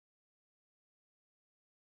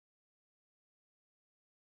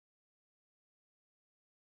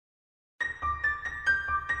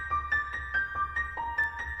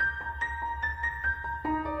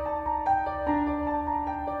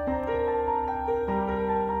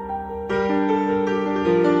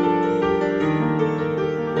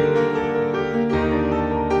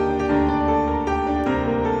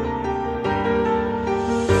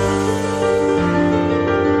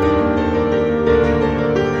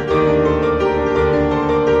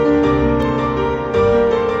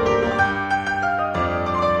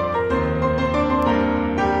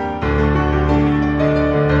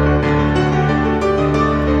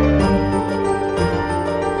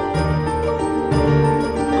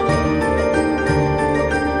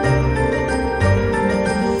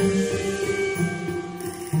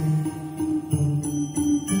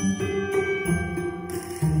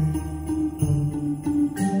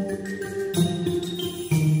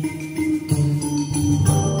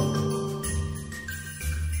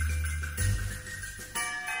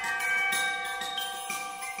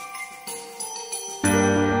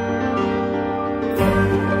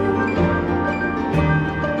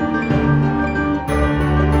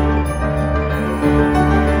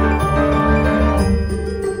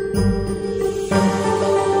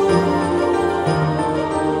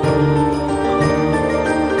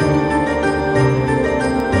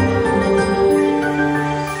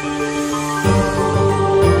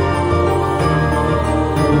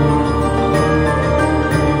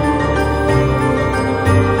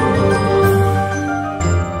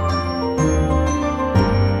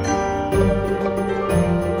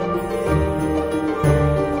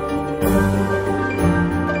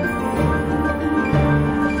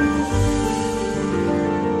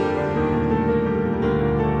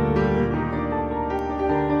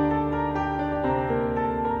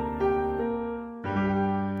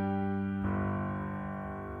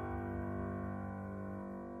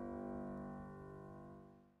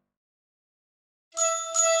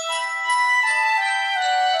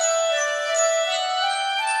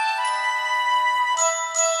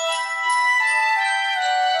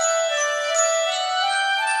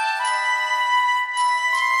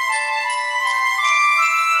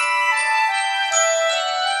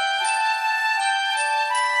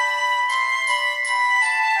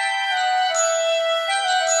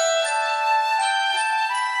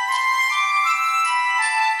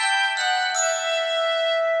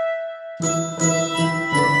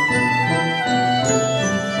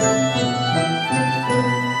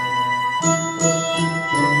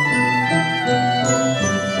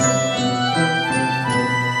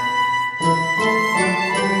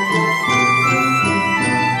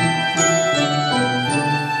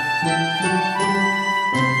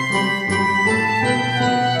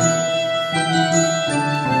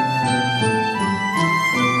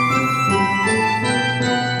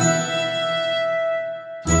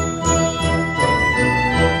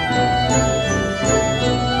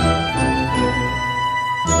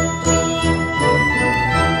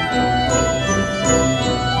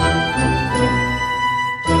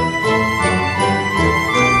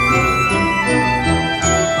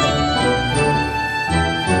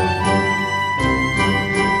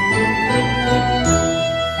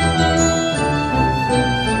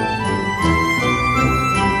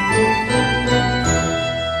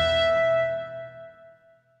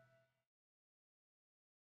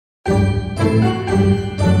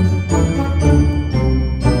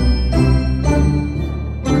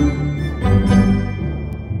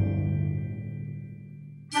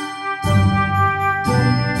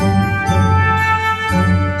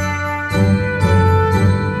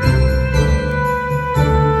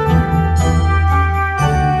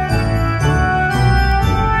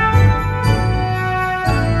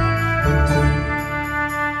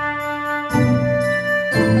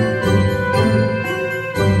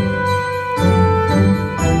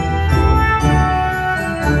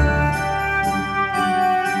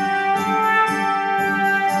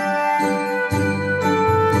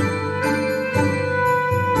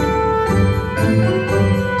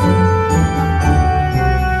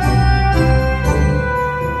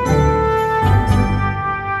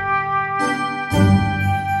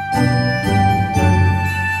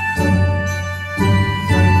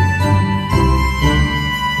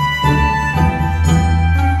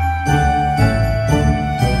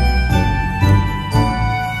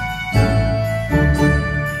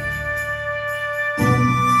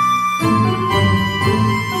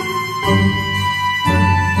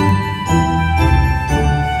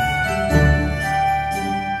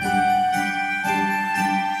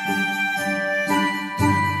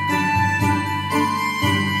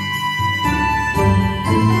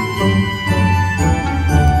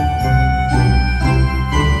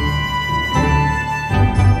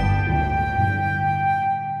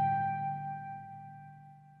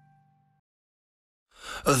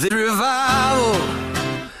The revival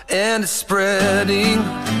and it's spreading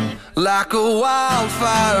like a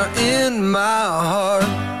wildfire in my heart.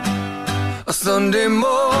 A Sunday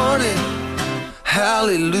morning,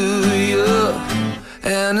 hallelujah,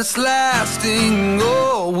 and it's lasting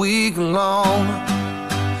all week long.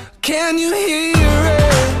 Can you hear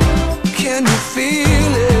it? Can you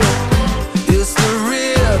feel it? It's the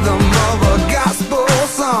rhythm of a gospel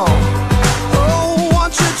song. Oh,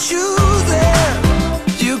 once you choose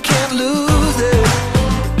it, you can't lose it.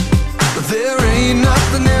 There ain't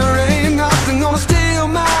nothing gonna steal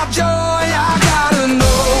my joy. I got an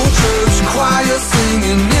old church choir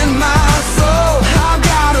singing in my soul. I've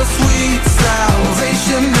got a sweet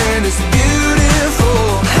salvation and it's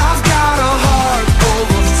beautiful. I've got a heart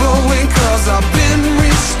overflowing 'cause I've been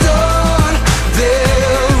restored.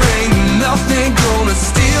 There ain't nothing gonna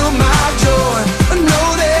steal my joy. No,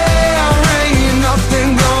 there ain't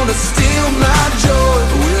nothing gonna steal my joy.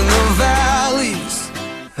 When the valleys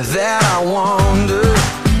that I wander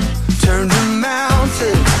turn to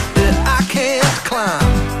mountains that I can't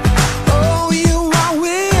climb. Oh, you are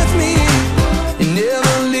with me, you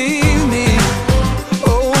never leave me.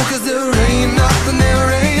 Oh, 'cause there ain't nothing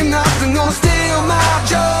gonna steal my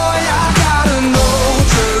joy. I got an old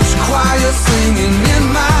church choir singing in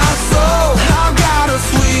my soul. I've got a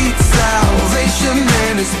sweet salvation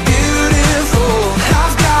and it's beautiful.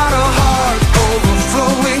 I've got a heart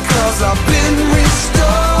overflowing 'cause I've been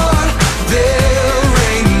restored. There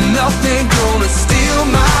ain't nothing gonna steal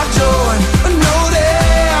my joy. No,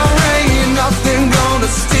 there ain't nothing gonna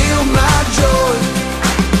steal my joy.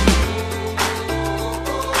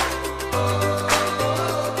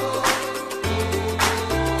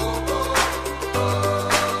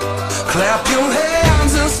 Clap your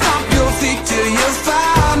hands and stomp your feet till you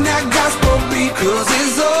find that gospel beat, 'cause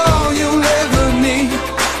it's all you'll ever need,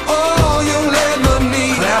 all you'll ever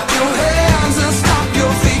need. Clap your hands and stomp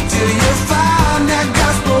your feet till you find that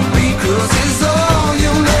gospel beat, 'cause it's all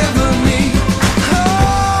you'll ever need,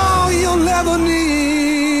 all you'll ever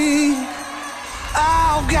need.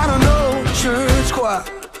 I've got an old church choir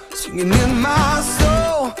singing in my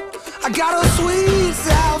soul. I got a sweet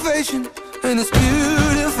salvation and it's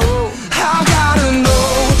beautiful. I've got an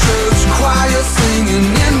old church choir singing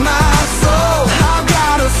in my soul. I've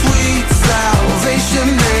got a sweet salvation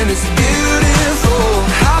and it's beautiful.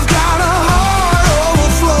 I've got a heart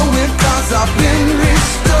overflowing 'cause I've been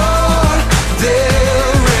restored.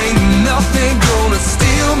 There ain't nothing gonna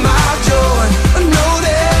steal my joy. No,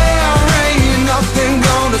 there ain't nothing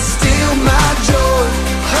gonna steal my joy.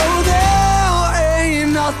 Oh, there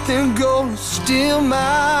ain't nothing gonna steal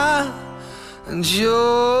my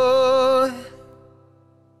joy.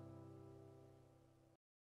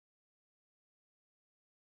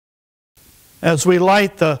 As we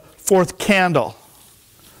light the fourth candle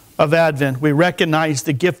of Advent, we recognize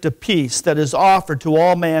the gift of peace that is offered to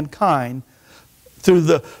all mankind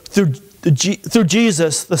through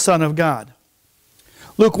Jesus, the Son of God.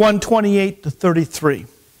 Luke 1:28-33.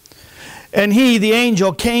 And he, the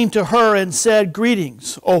angel, came to her and said,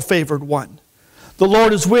 "Greetings, O favored one. The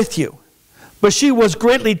Lord is with you." But she was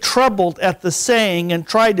greatly troubled at the saying and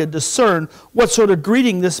tried to discern what sort of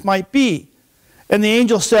greeting this might be. And the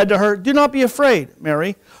angel said to her, "Do not be afraid,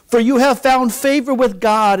 Mary, for you have found favor with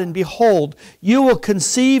God, and behold, you will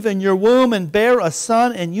conceive in your womb and bear a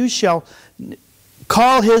son, and you shall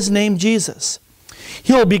call his name Jesus.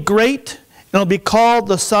 He will be great, and will be called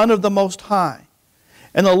the Son of the Most High.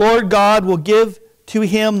 And the Lord God will give to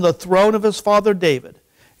him the throne of his father David,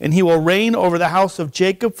 and he will reign over the house of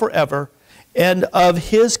Jacob forever, and of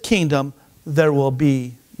his kingdom there will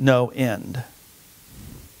be no end."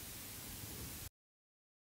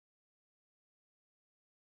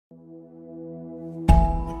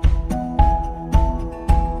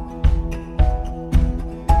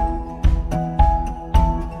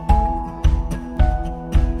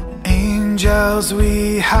 Angels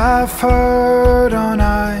we have heard on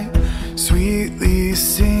high, sweetly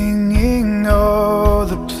singing o'er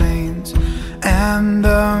the plains and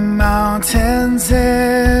the mountains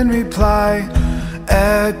in reply,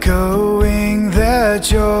 echoing their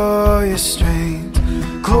joyous strains.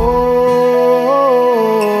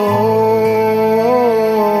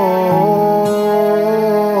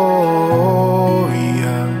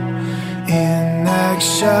 Gloria in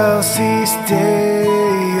excelsis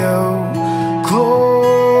Deo.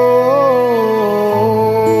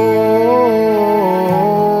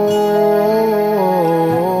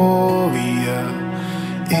 Gloria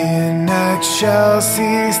in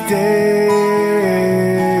excelsis Deo.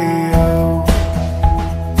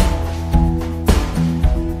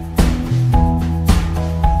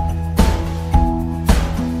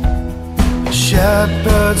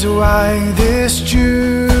 Shepherds, why this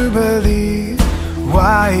jubilee?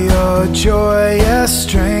 Why your joyous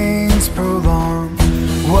strains prolong?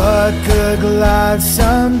 What the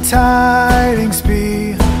gladsome tidings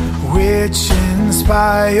be, which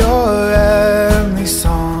inspire your heavenly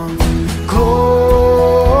song? Gloria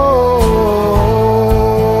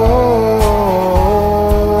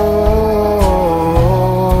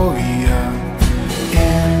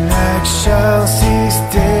in excelsis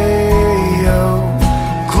Deo.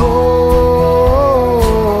 Gloria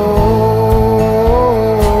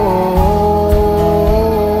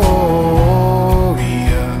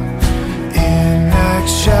in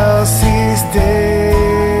excelsis Deo.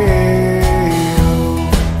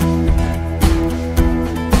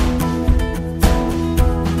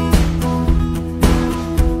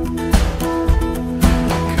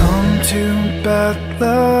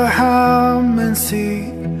 Bethlehem and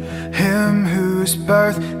see him whose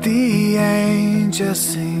birth the angels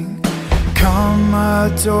sing. Come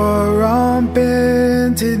adore on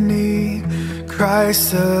bended knee,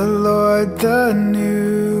 Christ the Lord, the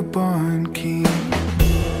newborn King.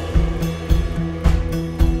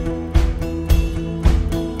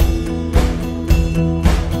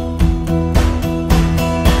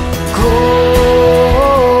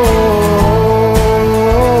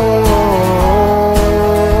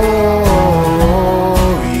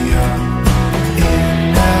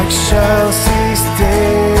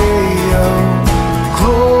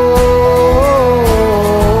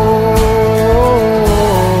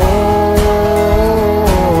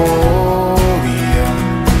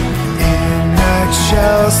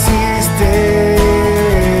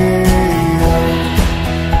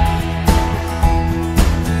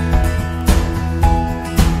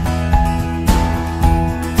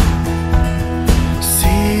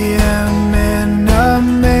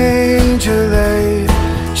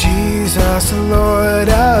 Lord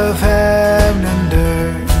of heaven and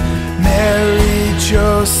earth, Mary,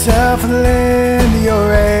 Joseph, lend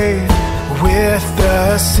your aid, with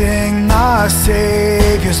the sing our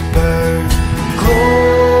Savior's birth.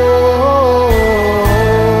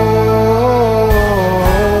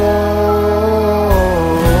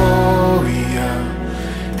 Gloria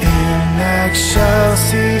in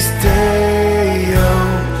excelsis Deo.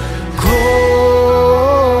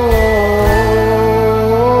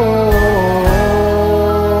 Excelsis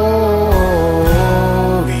Deo.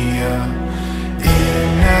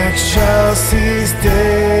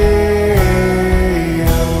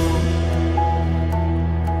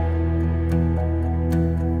 Gloria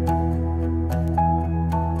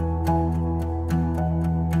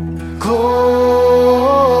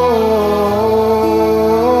in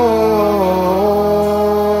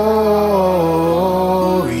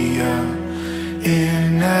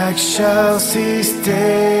excelsis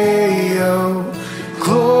Deo.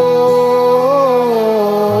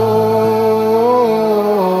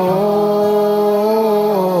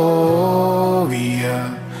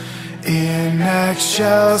 In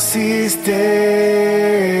excelsis Deo.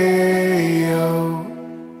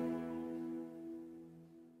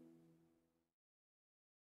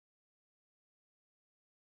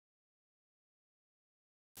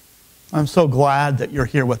 I'm so glad that you're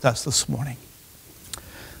here with us this morning.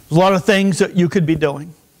 There's a lot of things that you could be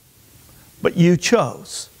doing, but you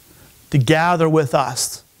chose to gather with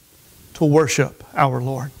us to worship our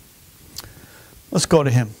Lord. Let's go to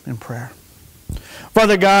Him in prayer.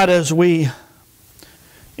 Father God, as we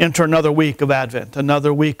enter another week of Advent,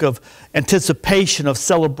 another week of anticipation, of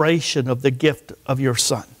celebration of the gift of your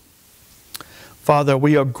Son, Father,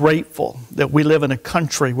 we are grateful that we live in a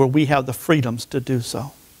country where we have the freedoms to do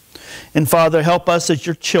so. And Father, help us as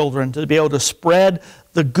your children to be able to spread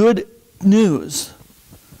the good news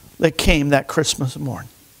that came that Christmas morn.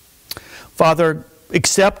 Father,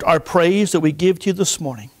 accept our praise that we give to you this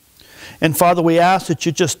morning. And Father, we ask that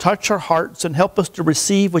you just touch our hearts and help us to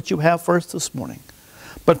receive what you have for us this morning.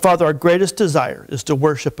 But Father, our greatest desire is to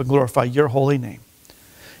worship and glorify your holy name.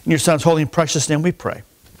 In your Son's holy and precious name we pray.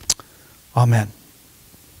 Amen.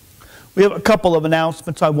 We have a couple of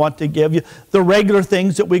announcements I want to give you. The regular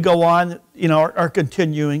things that we go on, are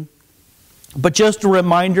continuing. But just a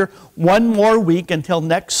reminder, one more week until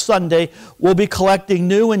next Sunday, we'll be collecting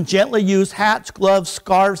new and gently used hats, gloves,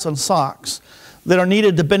 scarves, and socks that are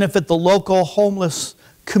needed to benefit the local homeless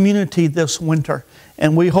community this winter.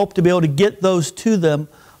 And we hope to be able to get those to them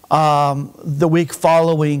the week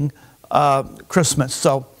following Christmas.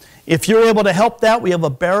 So if you're able to help that, we have a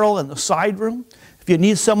barrel in the side room. If you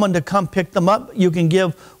need someone to come pick them up, you can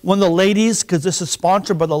give one of the ladies, because this is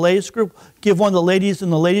sponsored by the ladies group, give one of the ladies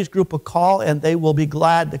in the ladies group a call, and they will be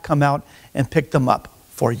glad to come out and pick them up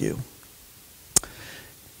for you.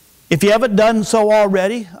 If you haven't done so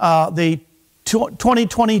already, the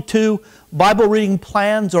 2022 Bible reading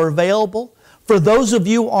plans are available. For those of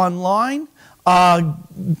you online,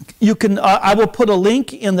 you can. I will put a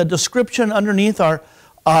link in the description underneath our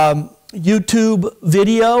YouTube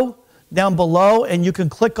video down below, and you can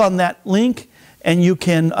click on that link and you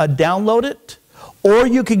can download it, or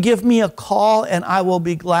you can give me a call and I will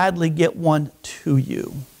be gladly get one to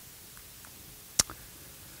you.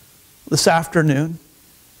 This afternoon,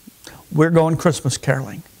 we're going Christmas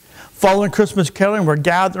caroling. Following Christmas caroling, we're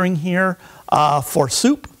gathering here for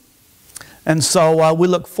soup. And so we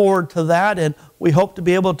look forward to that, and we hope to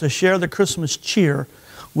be able to share the Christmas cheer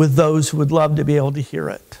with those who would love to be able to hear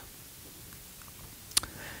it.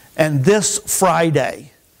 And this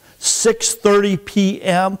Friday, 6:30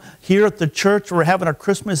 p.m. here at the church, we're having a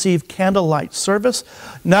Christmas Eve candlelight service.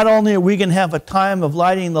 Not only are we going to have a time of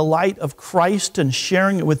lighting the light of Christ and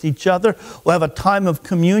sharing it with each other, we'll have a time of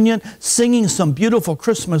communion, singing some beautiful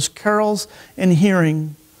Christmas carols, and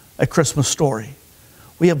hearing a Christmas story.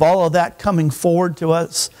 We have all of that coming forward to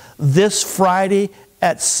us this Friday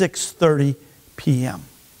at 6:30 p.m.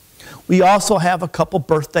 We also have a couple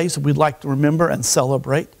birthdays that we'd like to remember and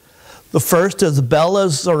celebrate. The first is Bella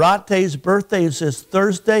Zarate's birthday is this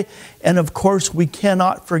Thursday. And of course, we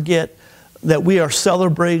cannot forget that we are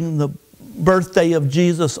celebrating the birthday of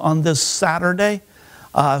Jesus on this Saturday.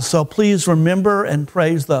 So please remember and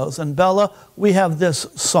praise those. And Bella, we have this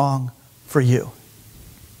song for you.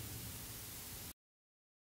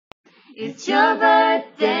 It's your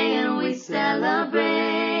birthday and we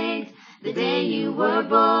celebrate the day you were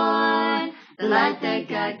born, the life that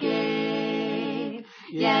God gave.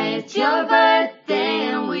 Yeah, it's your birthday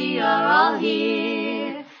and we are all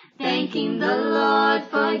here, thanking the Lord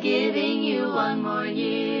for giving you one more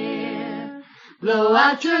year. Blow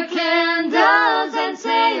out your candles and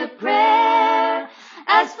say a prayer.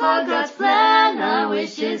 As for God's plan, our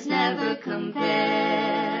wishes never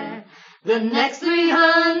compare. The next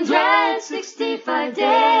 365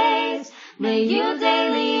 days, may you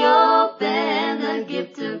daily open the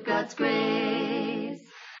gift of God's grace.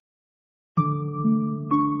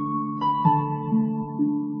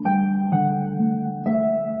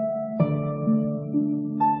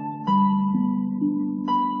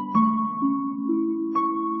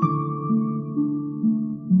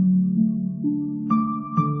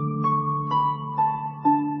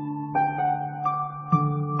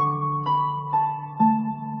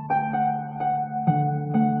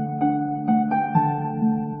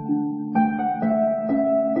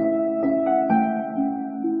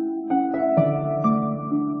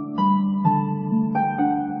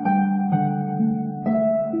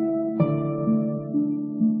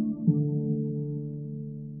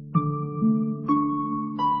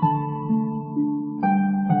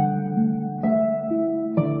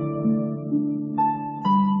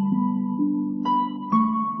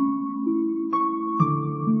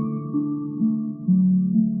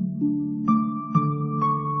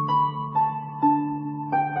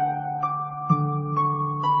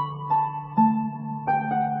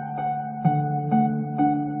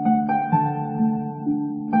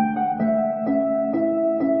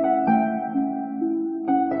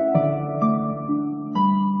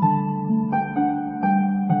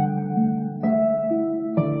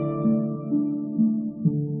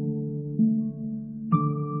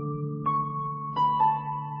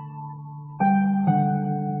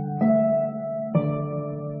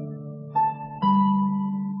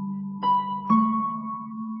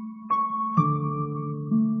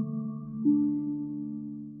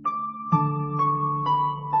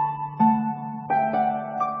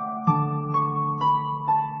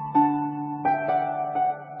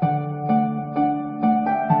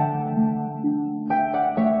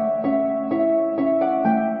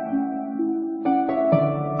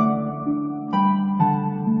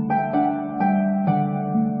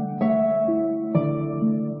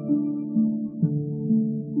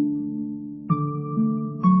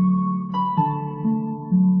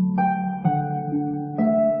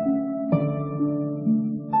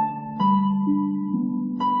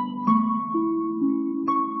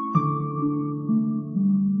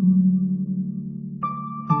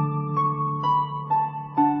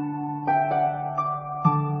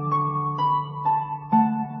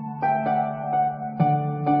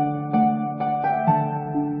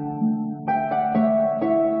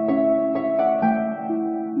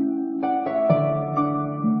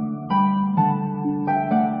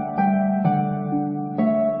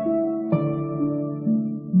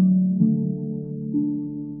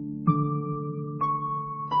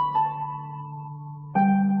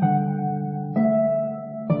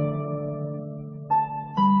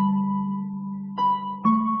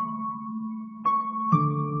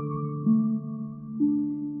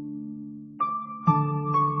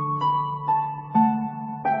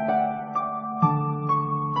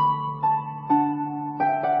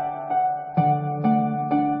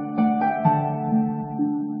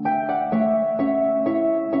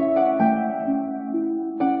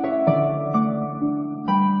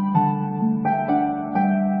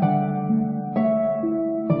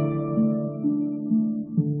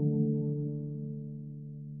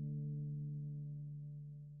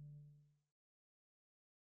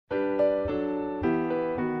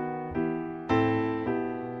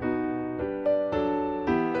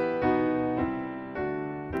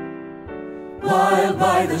 while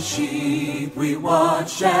by the sheep we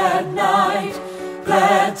watched at night.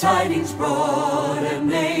 Glad tidings brought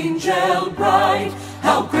an angel bright.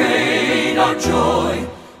 How great our joy,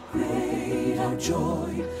 great our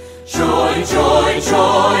joy. Joy, joy,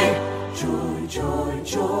 joy, joy, joy,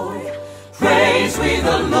 joy. Praise we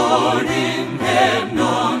the Lord in heaven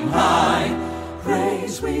on high.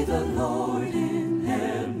 Praise we the Lord in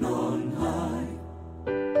heaven on high.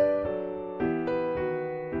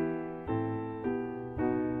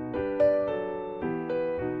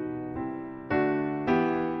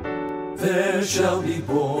 There shall be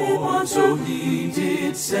born, so he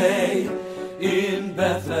did say, in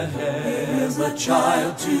Bethlehem a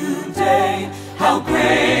child today. How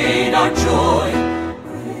great our joy,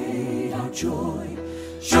 great our joy.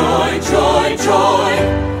 Joy, joy,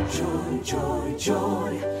 joy, joy, joy,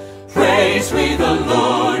 joy. Praise we the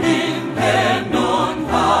Lord in heaven on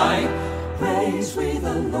high. Praise we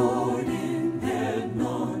the Lord in heaven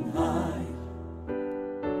on high.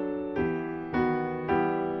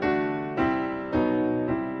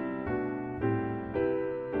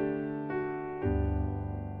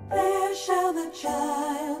 There shall the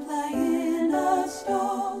child lie in a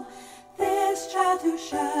stall, this child who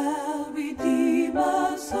shall redeem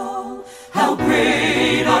us all. How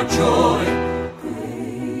great our joy,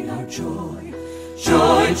 great our joy.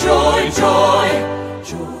 Joy, joy, joy,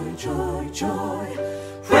 joy, joy, joy.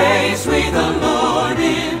 Praise we the Lord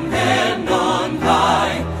in heaven on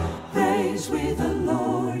high. Praise we the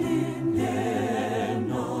Lord in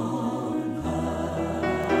heaven on high.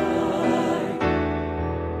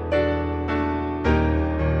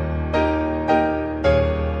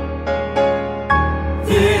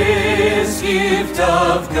 This gift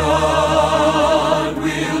of God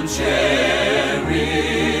will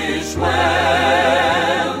cherish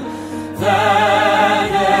well,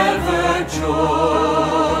 that ever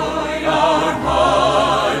joy our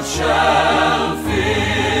hearts shall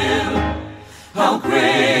fill. How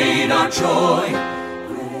great our joy,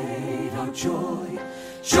 great our joy.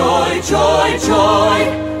 Joy, joy, joy,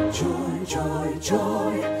 joy, joy,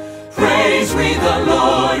 joy. Praise we the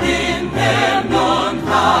Lord in heaven on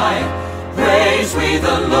high. Praise we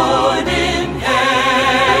the Lord in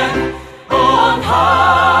heaven on high.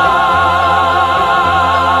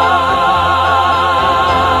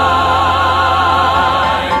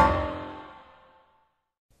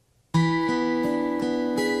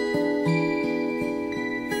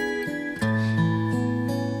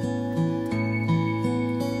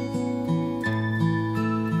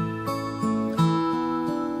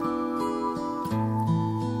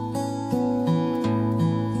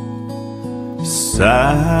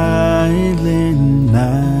 Silent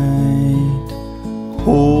night,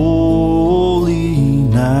 holy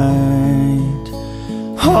night,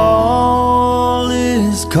 all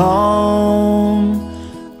is calm,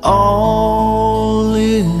 all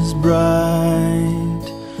is bright,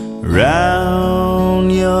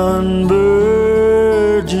 round yon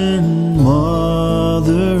virgin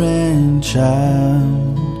mother and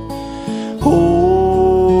child,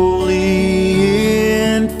 holy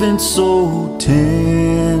infant so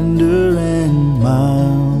tender and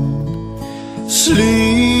mild,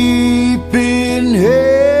 sleep in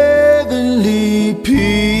heavenly peace,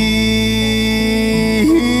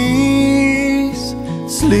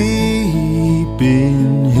 sleep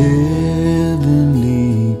in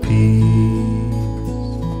heavenly peace.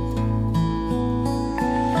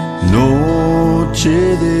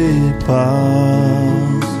 Noche de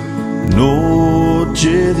paz,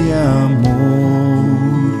 noche de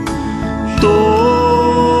amor,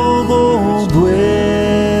 todo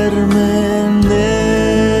duerme en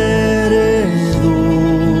derredor,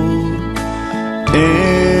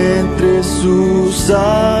 entre sus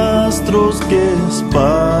astros que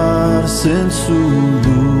esparcen su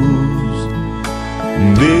luz,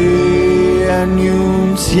 ve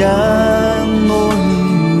anunciando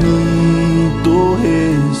niñito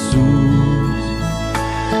Jesús.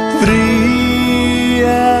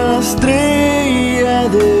 Brilla la estrella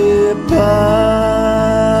de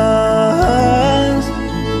paz,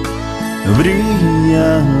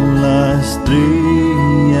 brilla la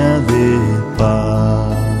estrella de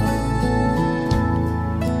paz.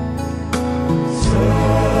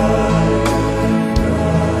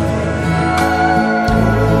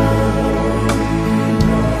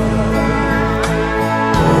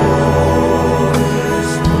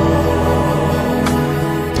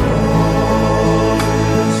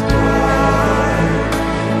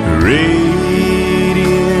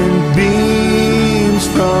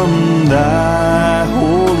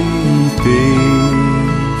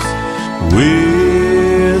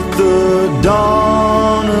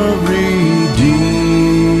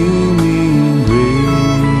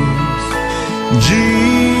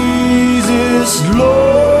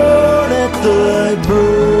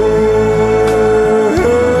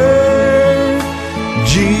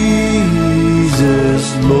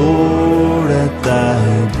 Jesus, Lord, at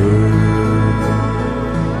thy birth.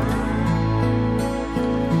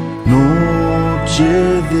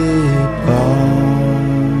 Noche de paz.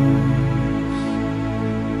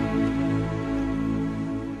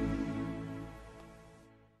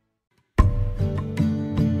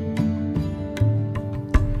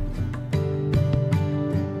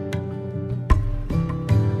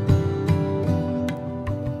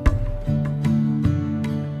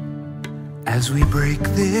 As we break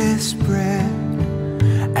this bread,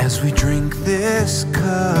 as we drink this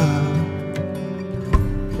cup,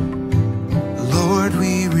 Lord,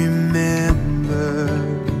 we remember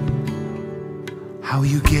how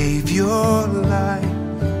you gave your life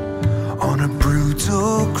on a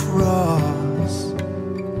brutal cross.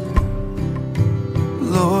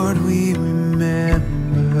 Lord, we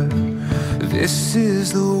remember this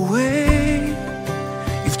is the way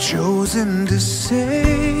you've chosen to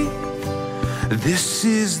save. This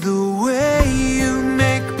is the way you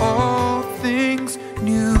make all things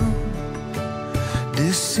new.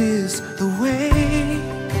 This is the way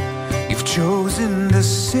you've chosen to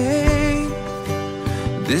save.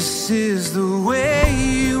 This is the way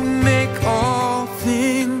you make all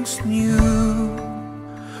things new.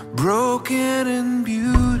 Broken and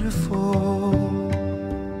beautiful.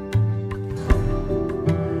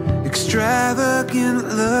 Extravagant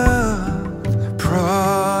love,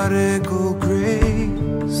 prodigal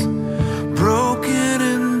grace, broken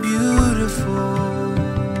and beautiful.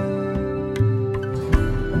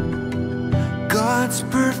 God's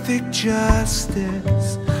perfect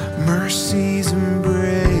justice, mercy's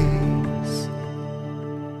embrace.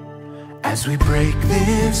 As we break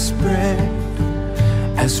this bread,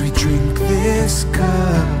 as we drink this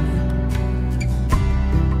cup,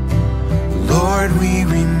 Lord, we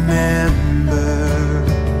remember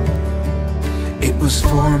it was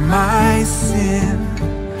for my sin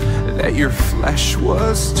that your flesh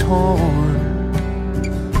was torn.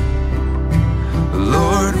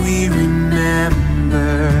 Lord, we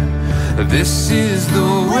remember this is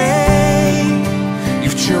the way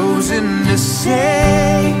you've chosen to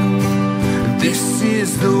save. This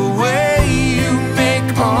is the way you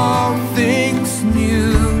make all things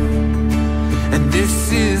new. And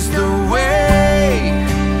this is the way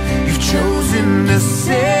you've chosen to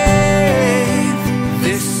save.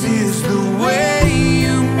 This is the way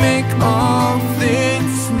you make all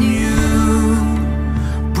things new.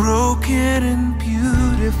 Broken and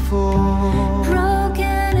beautiful.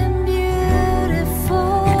 Broken and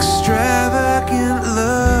beautiful. Extravagant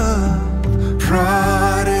love,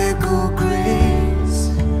 prodigal grace.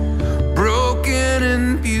 Broken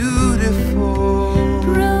and beautiful.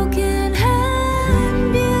 Broken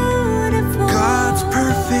and beautiful. God's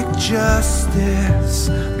perfect justice,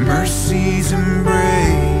 mercy's embrace.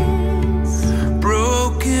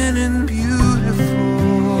 Broken and beautiful.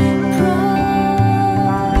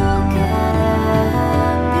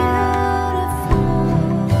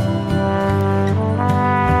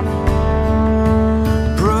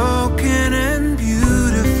 Broken and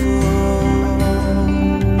beautiful.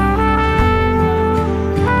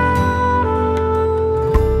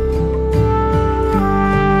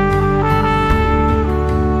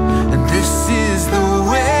 And this is the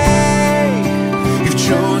way you've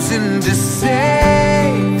chosen to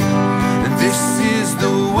save. And this is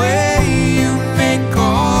the way you make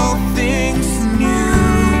all things new.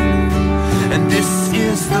 And this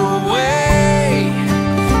is the way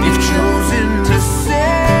you've chosen to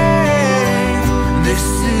save. This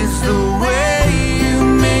is the way you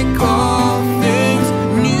make all things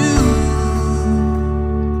new.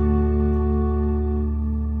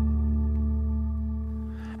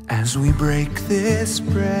 As we break this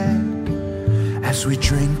bread, as we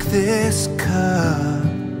drink this cup,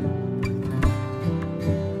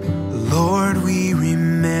 Lord, we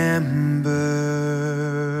remember.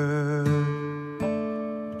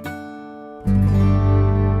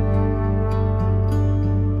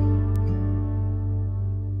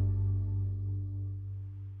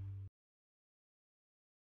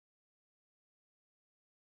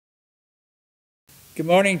 Good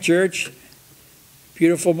morning, church.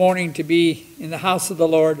 Beautiful morning to be in the house of the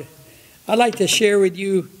Lord. I'd like to share with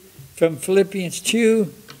you from Philippians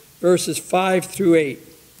 2, verses 5 through 8.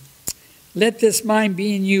 Let this mind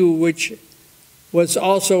be in you, which was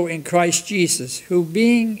also in Christ Jesus, who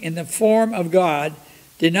being in the form of God,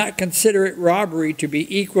 did not consider it robbery to be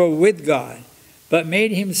equal with God, but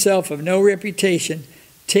made himself of no reputation,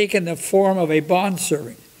 taking the form of a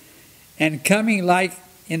bondservant, and coming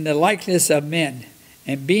in the likeness of men,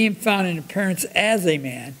 and being found in appearance as a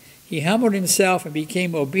man, he humbled himself and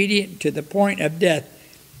became obedient to the point of death,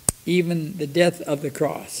 even the death of the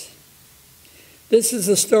cross. This is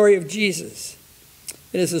the story of Jesus.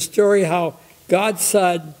 It is a story how God's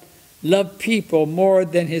Son loved people more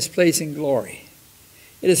than his place in glory.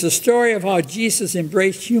 It is a story of how Jesus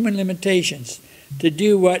embraced human limitations to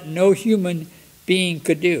do what no human being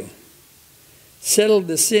could do. Settled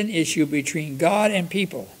the sin issue between God and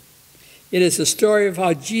people. It is a story of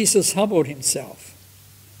how Jesus humbled himself.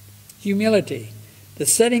 Humility, the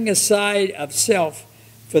setting aside of self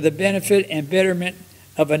for the benefit and betterment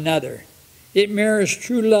of another. It mirrors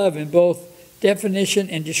true love in both definition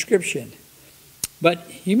and description. But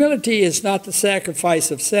humility is not the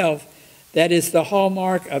sacrifice of self that is the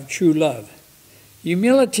hallmark of true love.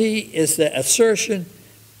 Humility is the assertion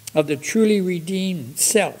of the truly redeemed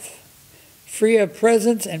self, free of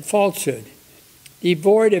presence and falsehood,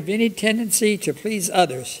 devoid of any tendency to please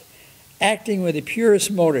others, acting with the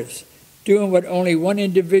purest motives, doing what only one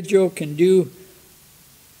individual can do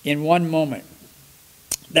in one moment.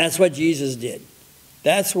 That's what Jesus did.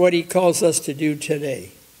 That's what he calls us to do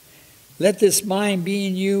today. Let this mind be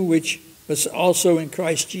in you, which was also in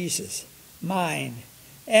Christ Jesus. Mind,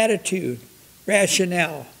 attitude,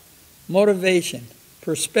 rationale, motivation,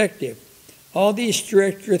 perspective. All these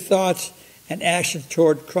direct your thoughts and actions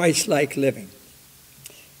toward Christ-like living.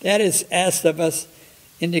 That is asked of us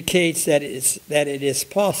indicates that it is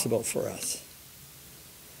possible for us.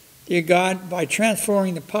 Dear God, by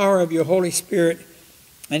transforming the power of your Holy Spirit,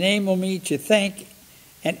 enable me to think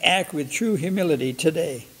and act with true humility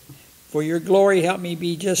today. For your glory, help me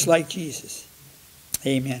be just like Jesus.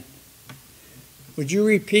 Amen. Would you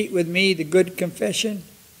repeat with me the good confession?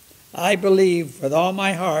 I believe with all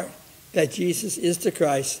my heart that Jesus is the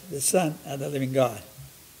Christ, the Son of the living God.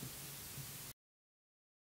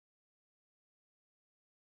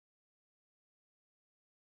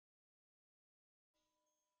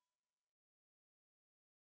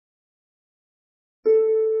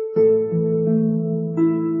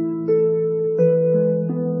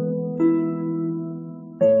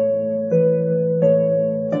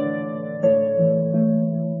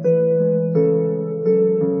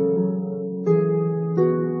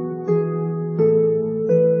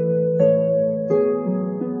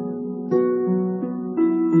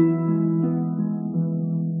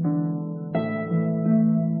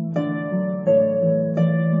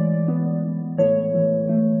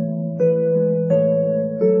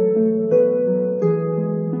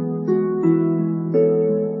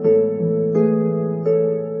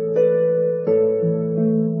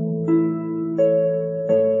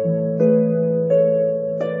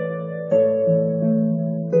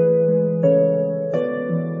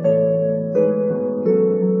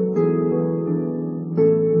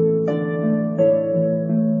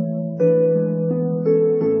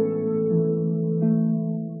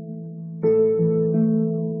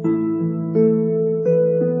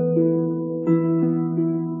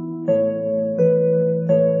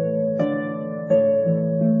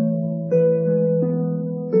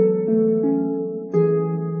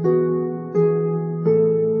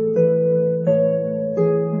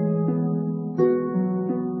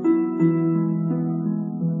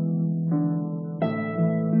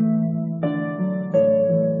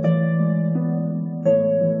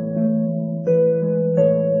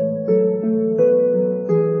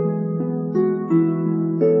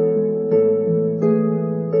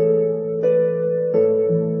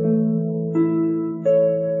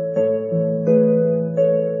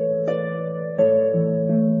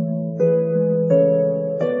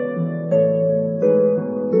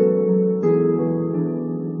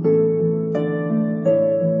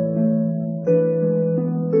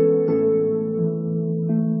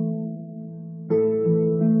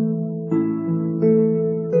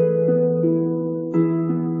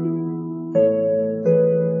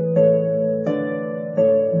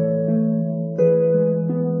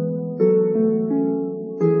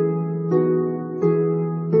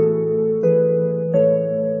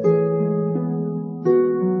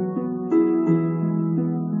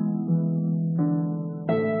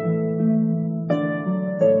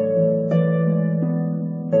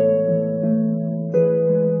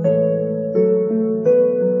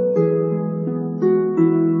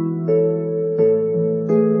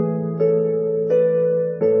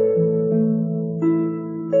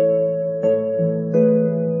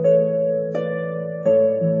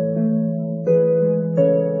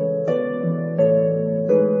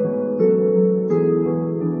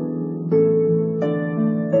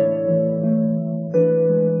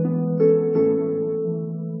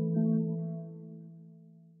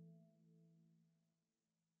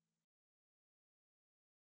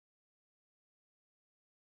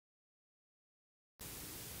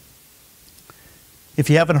 If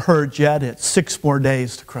you haven't heard yet, it's 6 more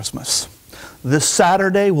days to Christmas. This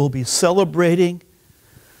Saturday, we'll be celebrating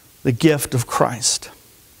the gift of Christ.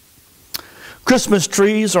 Christmas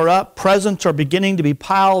trees are up. Presents are beginning to be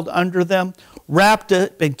piled under them. Wrapped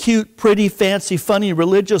in cute, pretty, fancy, funny,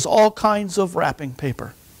 religious, all kinds of wrapping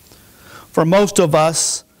paper. For most of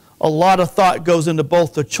us, a lot of thought goes into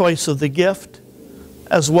both the choice of the gift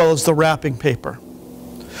as well as the wrapping paper.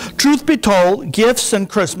 Truth be told, gifts and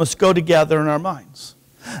Christmas go together in our minds.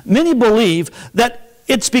 Many believe that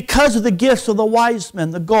it's because of the gifts of the wise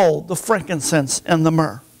men, the gold, the frankincense, and the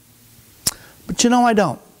myrrh. But you know, I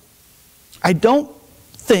don't. I don't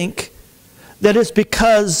think that it's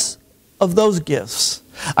because of those gifts.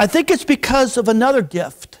 I think it's because of another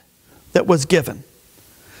gift that was given.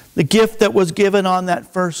 The gift that was given on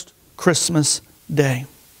that first Christmas day.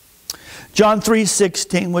 John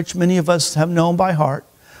 3:16, which many of us have known by heart.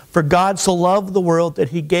 For God so loved the world that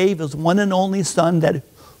he gave his one and only Son, that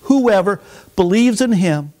whoever believes in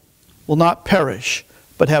him will not perish,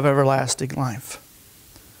 but have everlasting life.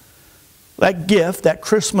 That gift, that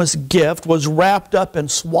Christmas gift, was wrapped up in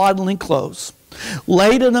swaddling clothes,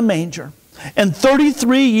 laid in a manger, and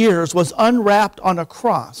 33 years was unwrapped on a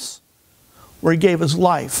cross where he gave his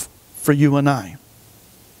life for you and I.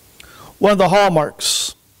 One of the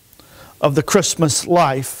hallmarks of the Christmas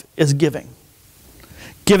life is giving.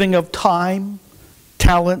 Giving of time,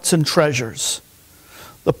 talents, and treasures.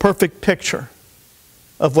 The perfect picture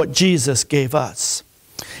of what Jesus gave us.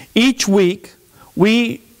 Each week,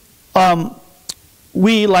 we,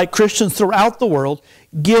 like Christians throughout the world,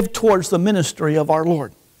 give towards the ministry of our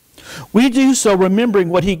Lord. We do so remembering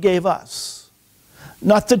what he gave us.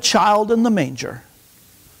 Not the child in the manger,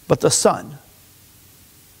 but the Son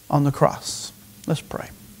on the cross. Let's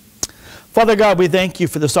pray. Father God, we thank you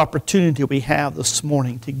for this opportunity we have this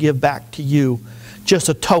morning to give back to you just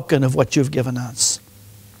a token of what you've given us.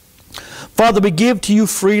 Father, we give to you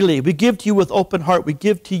freely. We give to you with open heart. We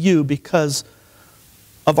give to you because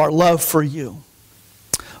of our love for you.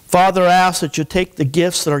 Father, I ask that you take the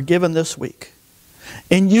gifts that are given this week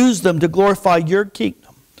and use them to glorify your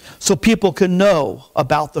kingdom so people can know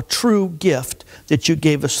about the true gift that you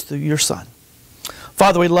gave us through your Son.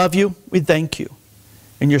 Father, we love you. We thank you.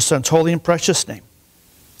 In your Son's holy and precious name.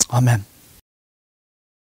 Amen.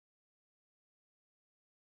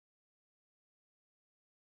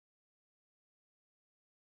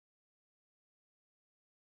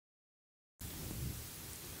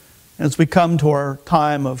 As we come to our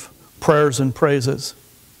time of prayers and praises,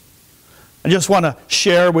 I just want to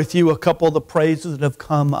share with you a couple of the praises that have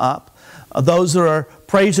come up. Those that are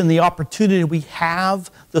praising the opportunity we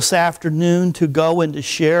have this afternoon to go and to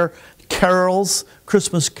share carols,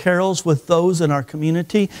 Christmas carols with those in our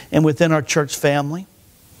community and within our church family.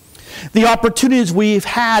 The opportunities we've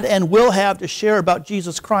had and will have to share about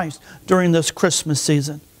Jesus Christ during this Christmas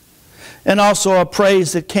season. And also a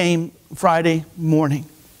praise that came Friday morning.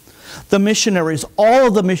 The missionaries, all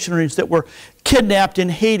of the missionaries that were kidnapped in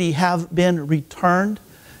Haiti have been returned,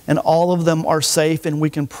 and all of them are safe, and we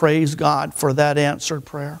can praise God for that answered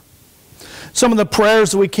prayer. Some of the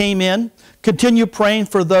prayers that we came in, continue praying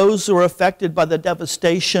for those who are affected by the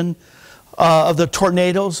devastation of the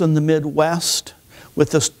tornadoes in the Midwest with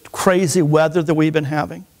this crazy weather that we've been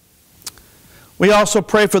having. We also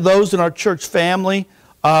pray for those in our church family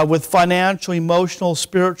with financial, emotional,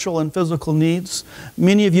 spiritual, and physical needs.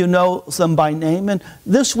 Many of you know them by name. And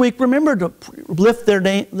this week, remember to lift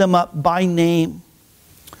them up by name.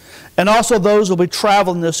 And also those who will be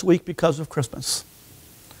traveling this week because of Christmas.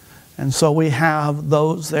 And so we have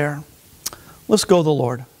those there. Let's go to the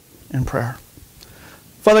Lord in prayer.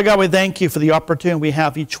 Father God, we thank you for the opportunity we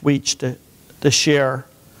have each week to share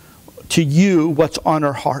to you what's on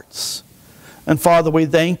our hearts. And Father, we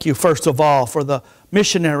thank you, first of all, for the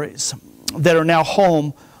missionaries that are now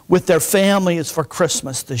home with their families for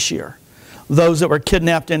Christmas this year. Those that were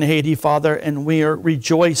kidnapped in Haiti, Father, and we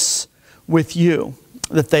rejoice with you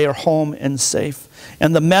that they are home and safe.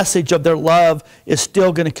 And the message of their love is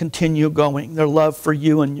still going to continue going. Their love for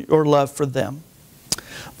you and your love for them.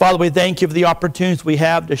 Father, we thank you for the opportunities we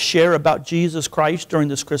have to share about Jesus Christ during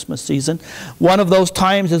this Christmas season. One of those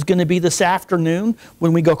times is going to be this afternoon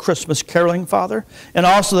when we go Christmas caroling, Father. And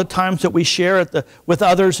also the times that we share with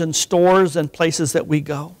others in stores and places that we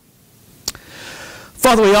go.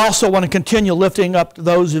 Father, we also want to continue lifting up to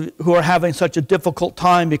those who are having such a difficult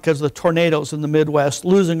time because of the tornadoes in the Midwest,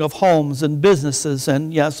 losing of homes and businesses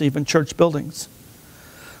and, yes, even church buildings.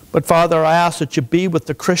 But Father, I ask that you be with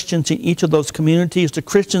the Christians in each of those communities, the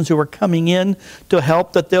Christians who are coming in to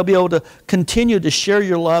help, that they'll be able to continue to share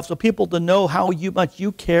your love so people to know how much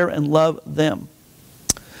you care and love them.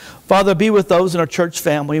 Father, be with those in our church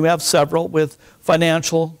family. We have several with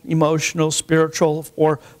financial, emotional, spiritual,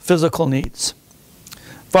 or physical needs.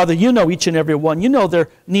 Father, you know each and every one. You know their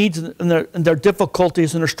needs and their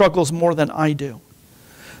difficulties and their struggles more than I do.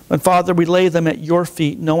 And Father, we lay them at your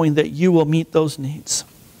feet, knowing that you will meet those needs.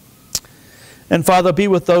 And Father, be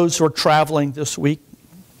with those who are traveling this week.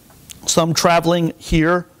 Some traveling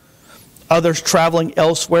here, others traveling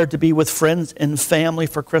elsewhere to be with friends and family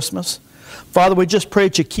for Christmas. Father, we just pray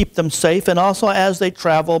that you keep them safe, and also as they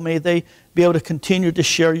travel, may they be able to continue to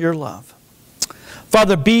share your love.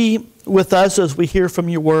 Father, be with us as we hear from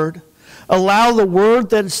your word. Allow the word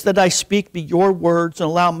that I speak be your words, and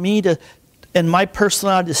allow me to, and my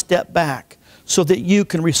personality, to step back so that you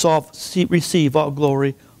can receive all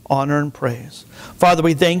glory, honor, and praise. Father,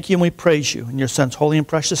 we thank you and we praise you in your Son's holy and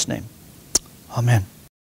precious name. Amen.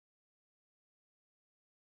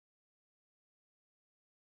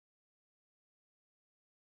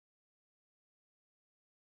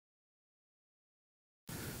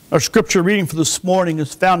 Our scripture reading for this morning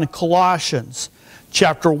is found in Colossians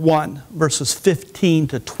chapter 1, verses 15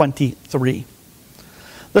 to 23.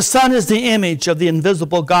 The Son is the image of the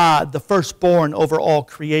invisible God, the firstborn over all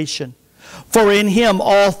creation. For in him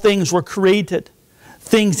all things were created,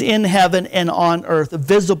 things in heaven and on earth,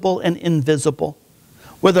 visible and invisible,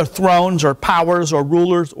 whether thrones or powers or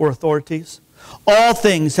rulers or authorities. All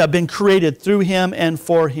things have been created through him and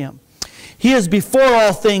for him. He is before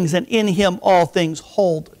all things, and in him all things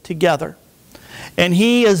hold together. And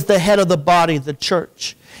he is the head of the body, the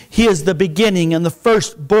church. He is the beginning and the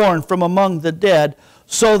firstborn from among the dead,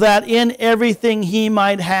 so that in everything he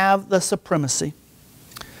might have the supremacy.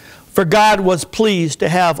 For God was pleased to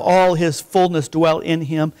have all his fullness dwell in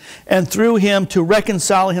him, and through him to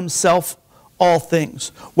reconcile himself all things,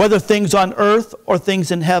 whether things on earth or things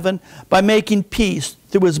in heaven, by making peace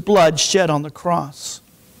through his blood shed on the cross.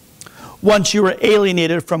 Once you were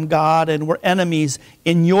alienated from God and were enemies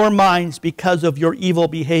in your minds because of your evil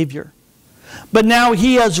behavior. But now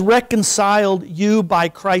he has reconciled you by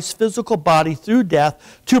Christ's physical body through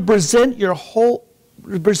death to present you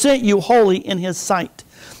holy in his sight,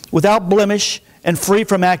 without blemish and free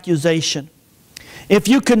from accusation. If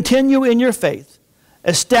you continue in your faith,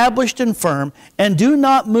 established and firm, and do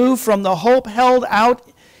not move from the hope held out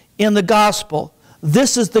in the gospel,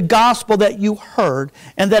 this is the gospel that you heard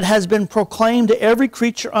and that has been proclaimed to every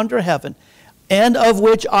creature under heaven, and of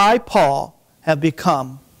which I, Paul, have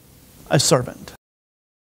become a servant.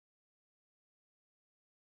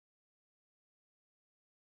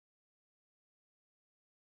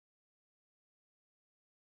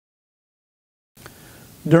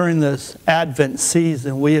 During this Advent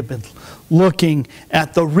season, we have been looking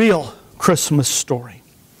at the real Christmas story.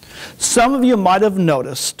 Some of you might have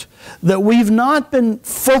noticed that we've not been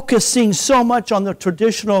focusing so much on the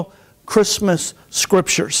traditional Christmas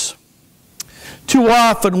scriptures. Too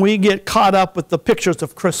often we get caught up with the pictures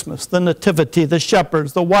of Christmas, the nativity, the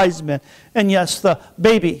shepherds, the wise men, and yes, the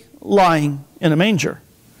baby lying in a manger.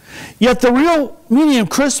 Yet the real meaning of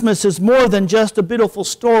Christmas is more than just a beautiful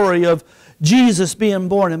story of Jesus being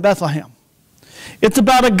born in Bethlehem. It's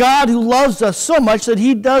about a God who loves us so much that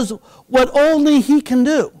he does what only he can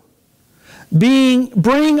do.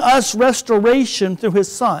 Bring us restoration through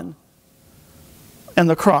his Son and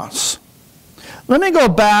the cross. Let me go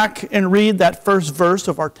back and read that first verse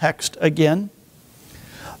of our text again.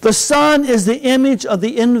 The Son is the image of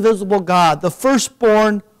the invisible God, the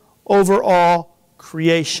firstborn over all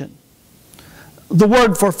creation. The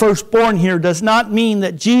word for firstborn here does not mean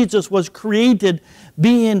that Jesus was created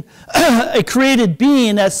being a created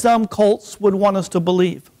being, as some cults would want us to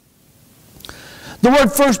believe. The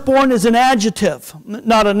word firstborn is an adjective,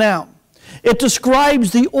 not a noun. It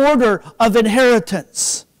describes the order of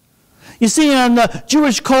inheritance. You see, in the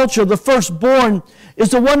Jewish culture, the firstborn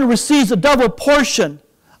is the one who receives a double portion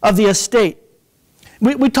of the estate.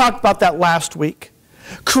 We talked about that last week.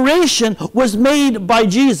 Creation was made by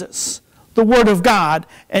Jesus, the Word of God,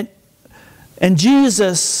 and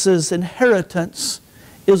Jesus' inheritance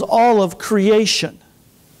is all of creation.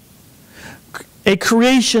 A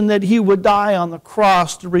creation that he would die on the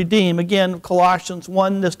cross to redeem. Again, Colossians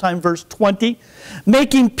 1, this time verse 20.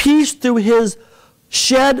 Making peace through his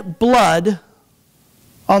shed blood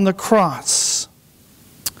on the cross.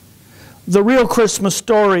 The real Christmas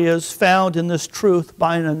story is found in this truth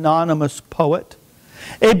by an anonymous poet.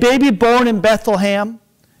 A baby born in Bethlehem,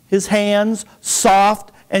 his hands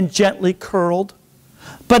soft and gently curled,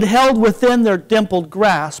 but held within their dimpled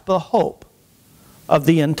grasp a hope of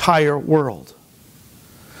the entire world.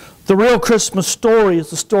 The real Christmas story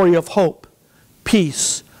is the story of hope,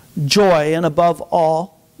 peace, joy, and above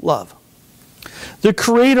all, love. the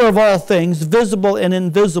creator of all things, visible and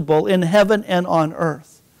invisible, in heaven and on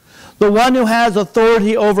earth. The one who has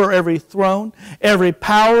authority over every throne, every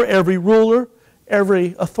power, every ruler,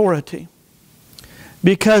 every authority.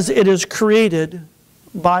 Because it is created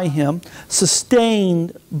by him,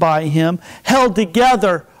 sustained by him, held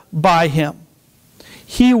together by him.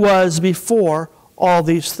 He was before all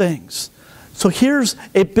these things. So here's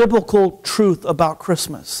a biblical truth about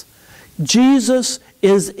Christmas. Jesus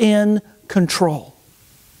is in control.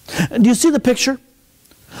 And do you see the picture?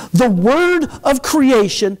 The Word of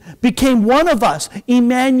creation became one of us,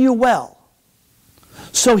 Emmanuel,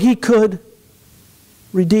 so he could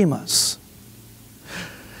redeem us.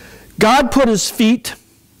 God put his feet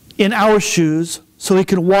in our shoes so he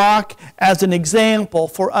could walk as an example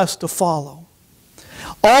for us to follow.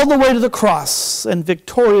 All the way to the cross and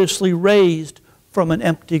victoriously raised from an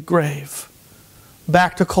empty grave.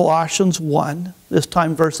 Back to Colossians 1, this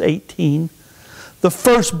time verse 18. The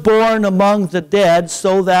firstborn among the dead,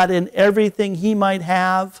 so that in everything he might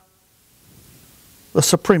have the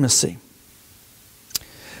supremacy.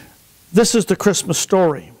 This is the Christmas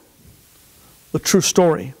story, the true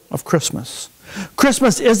story of Christmas.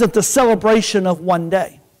 Christmas isn't the celebration of one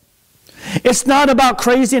day. It's not about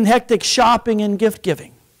crazy and hectic shopping and gift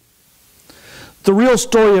giving. The real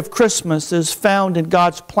story of Christmas is found in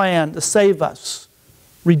God's plan to save us,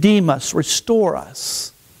 redeem us, restore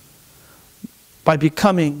us by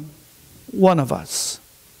becoming one of us.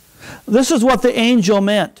 This is what the angel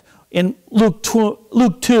meant in Luke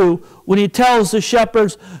 2 when he tells the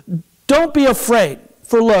shepherds, "Don't be afraid,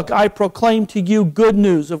 for look, I proclaim to you good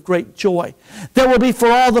news of great joy that will be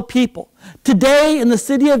for all the people. Today in the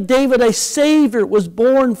city of David a Savior was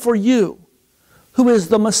born for you, who is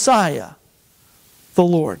the Messiah, the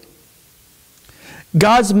Lord."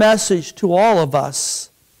 God's message to all of us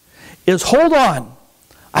is, hold on,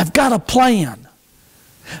 I've got a plan.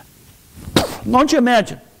 Don't you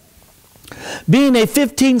imagine being a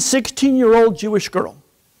 15, 16-year-old Jewish girl.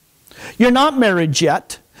 You're not married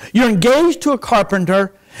yet. You're engaged to a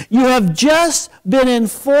carpenter. You have just been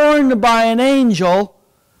informed by an angel,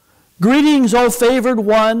 "Greetings, O favored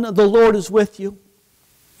one, the Lord is with you."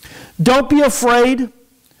 Don't be afraid.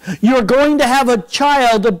 You're going to have a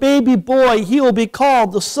child, a baby boy. He will be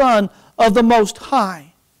called the Son of the Most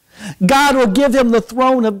High. God will give him the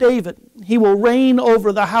throne of David. He will reign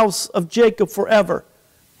over the house of Jacob forever.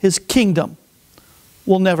 His kingdom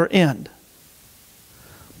will never end.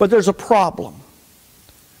 But there's a problem.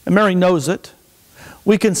 And Mary knows it.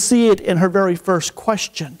 We can see it in her very first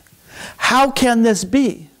question. How can this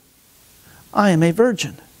be? I am a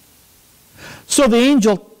virgin. So the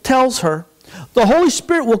angel tells her, the Holy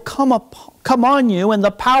Spirit will come on you, and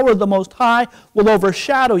the power of the Most High will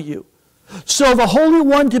overshadow you. So the Holy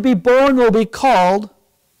One to be born will be called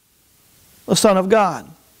the Son of God.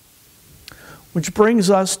 Which brings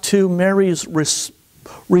us to Mary's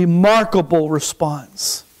remarkable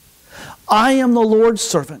response. I am the Lord's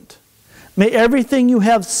servant. May everything you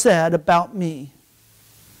have said about me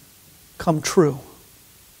come true.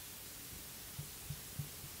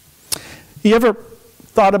 You ever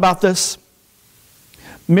thought about this?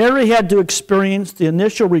 Mary had to experience the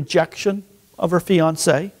initial rejection of her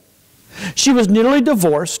fiancé. She was nearly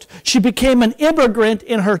divorced. She became an immigrant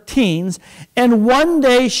in her teens. And one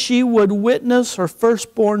day she would witness her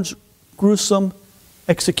firstborn's gruesome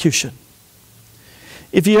execution.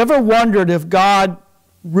 If you ever wondered if God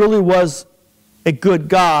really was a good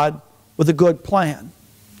God with a good plan,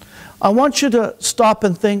 I want you to stop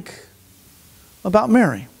and think about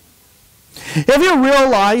Mary. Have you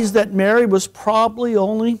realized that Mary was probably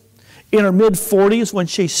only in her mid-40s when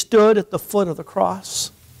she stood at the foot of the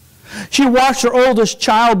cross? She watched her oldest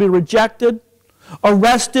child be rejected,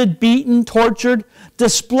 arrested, beaten, tortured,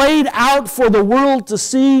 displayed out for the world to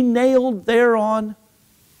see, nailed there on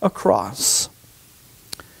a cross.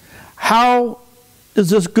 How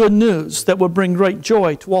is this good news that would bring great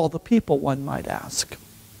joy to all the people, one might ask?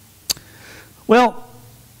 Well,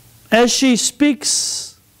 as she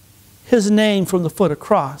speaks his name from the foot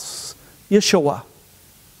across, Yeshua,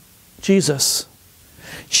 Jesus,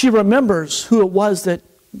 she remembers who it was that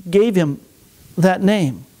gave him that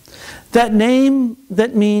name. That name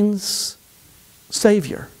that means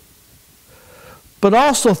Savior. But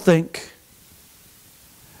also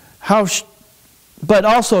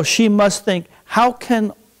she must think, how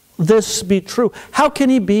can this be true? How can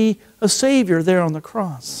he be a Savior there on the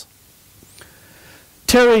cross?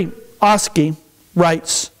 Terry Oskey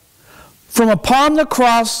writes, from upon the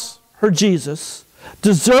cross, her Jesus,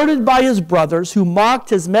 deserted by his brothers who mocked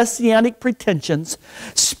his messianic pretensions,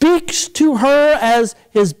 speaks to her as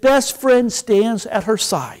his best friend stands at her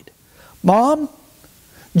side, Mom,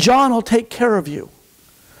 John will take care of you.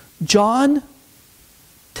 John,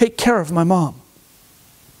 take care of my mom.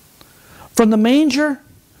 From the manger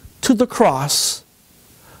to the cross,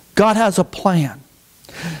 God has a plan.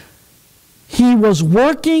 He was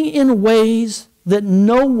working in ways that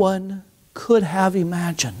no one could have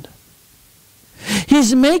imagined.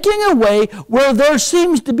 He's making a way where there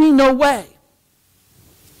seems to be no way.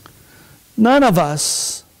 None of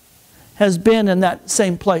us has been in that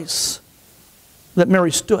same place that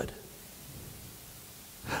Mary stood.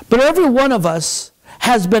 But every one of us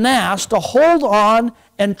has been asked to hold on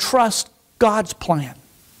and trust God's plan.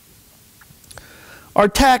 Our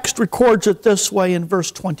text records it this way in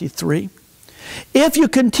verse 23. If you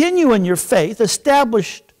continue in your faith,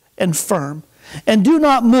 established and firm, and do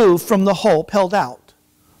not move from the hope held out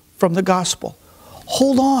from the gospel.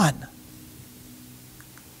 Hold on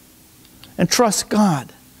and trust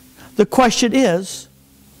God. The question is,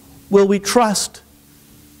 will we trust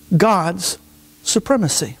God's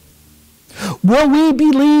supremacy? Will we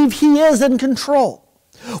believe He is in control?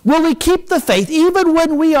 Will we keep the faith even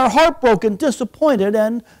when we are heartbroken, disappointed,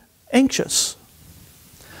 and anxious?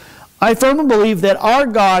 I firmly believe that our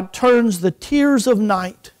God turns the tears of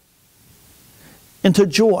night into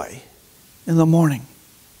joy in the morning.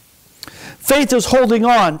 Faith is holding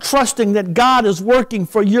on, trusting that God is working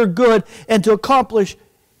for your good and to accomplish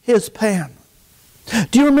His plan.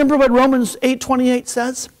 Do you remember what Romans 8:28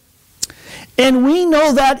 says? And we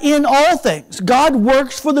know that in all things God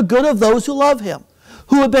works for the good of those who love Him,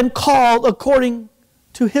 who have been called according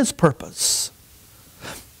to His purpose.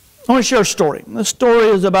 I want to share a story. This story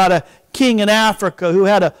is about a king in Africa who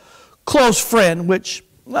had a close friend, which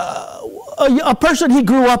a person he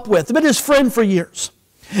grew up with, been his friend for years.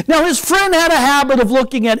 Now his friend had a habit of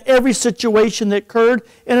looking at every situation that occurred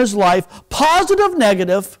in his life, positive,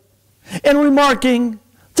 negative, and remarking,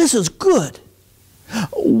 "This is good."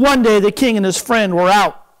 One day the king and his friend were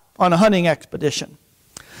out on a hunting expedition.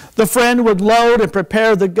 The friend would load and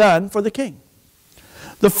prepare the gun for the king.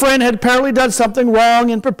 The friend had apparently done something wrong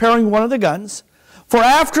in preparing one of the guns, for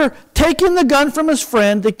after taking the gun from his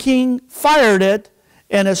friend, the king fired it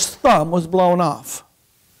and his thumb was blown off.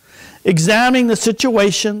 Examining the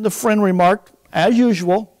situation, the friend remarked, as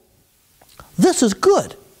usual, "This is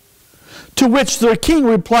good." To which the king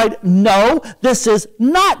replied, "No, this is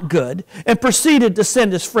not good," and proceeded to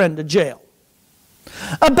send his friend to jail.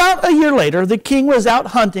 About a year later, the king was out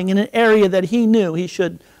hunting in an area that he knew he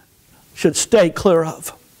should stay clear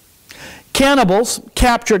of. Cannibals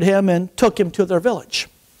captured him and took him to their village.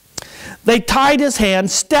 They tied his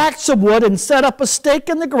hands, stacked some wood, and set up a stake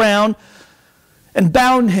in the ground and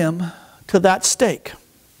bound him to that stake.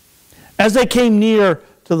 As they came near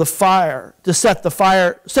to the fire, to set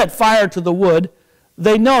fire to the wood,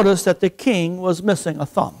 they noticed that the king was missing a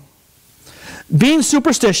thumb. Being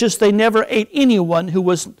superstitious, they never ate anyone who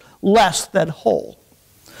was less than whole.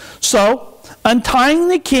 So, untying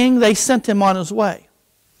the king, they sent him on his way.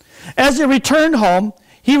 As he returned home,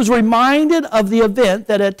 he was reminded of the event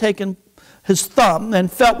that had taken his thumb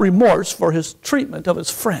and felt remorse for his treatment of his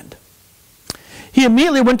friend. He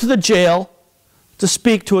immediately went to the jail to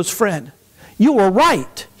speak to his friend. "You were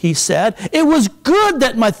right," he said. "It was good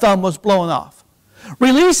that my thumb was blown off."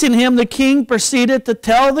 Releasing him, the king proceeded to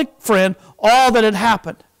tell the friend all that had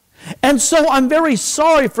happened. "And so I'm very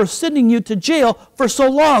sorry for sending you to jail for so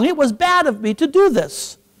long. It was bad of me to do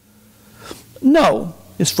this." "No,"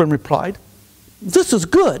 his friend replied. "This is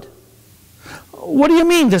good." "What do you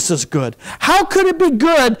mean this is good? How could it be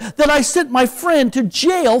good that I sent my friend to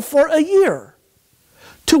jail for a year?"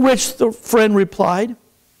 To which the friend replied,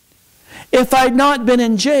 "If I'd not been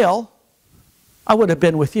in jail, I would have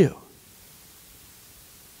been with you."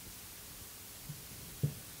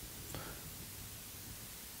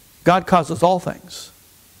 God causes all things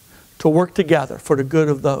to work together for the good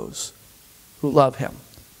of those who love Him.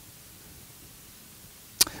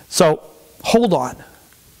 So, hold on.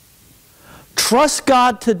 Trust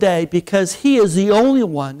God today because He is the only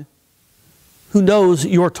one who knows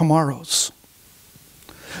your tomorrows.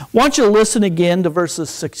 I want you to listen again to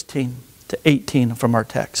verses 16 to 18 from our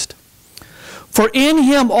text. "For in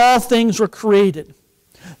Him all things were created,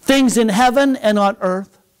 things in heaven and on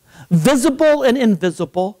earth, visible and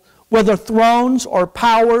invisible, whether thrones or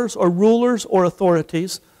powers or rulers or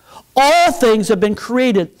authorities. All things have been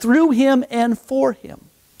created through Him and for Him.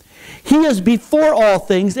 He is before all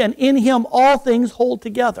things, and in Him all things hold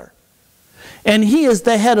together. And He is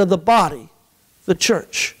the head of the body, the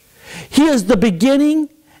church. He is the beginning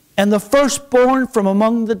and the firstborn from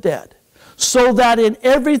among the dead, so that in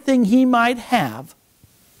everything He might have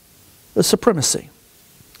the supremacy."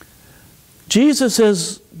 Jesus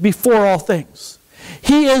is before all things.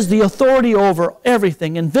 He is the authority over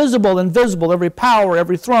everything, invisible, invisible, every power,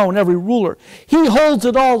 every throne, every ruler. He holds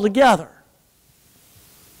it all together.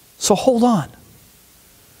 So hold on.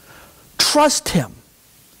 Trust Him.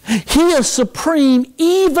 He is supreme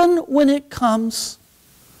even when it comes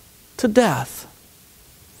to death.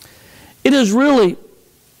 It is really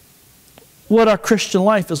what our Christian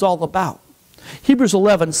life is all about. Hebrews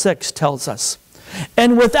 11:6 tells us,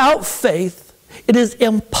 "And without faith it is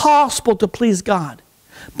impossible to please God,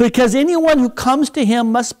 because anyone who comes to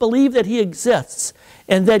Him must believe that He exists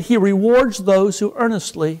and that He rewards those who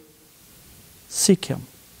earnestly seek Him."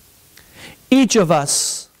 Each of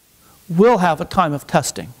us will have a time of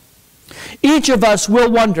testing. Each of us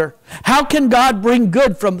will wonder, how can God bring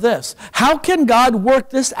good from this? How can God work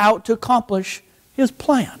this out to accomplish His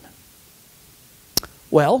plan?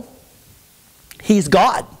 Well, He's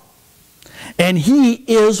God, and He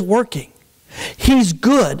is working. He's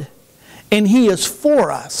good, and He is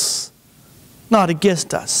for us, not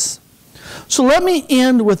against us. So let me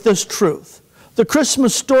end with this truth. The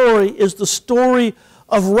Christmas story is the story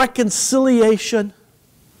of reconciliation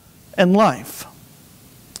and life.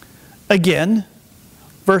 Again,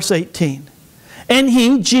 verse 18. "And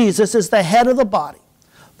He, Jesus, is the head of the body,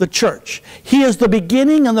 the church. He is the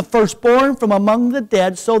beginning and the firstborn from among the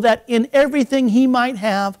dead, so that in everything He might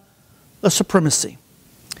have the supremacy.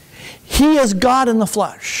 He is God in the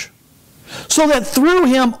flesh, so that through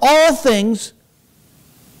Him all things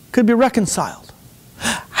could be reconciled."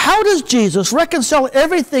 How does Jesus reconcile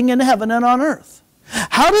everything in heaven and on earth?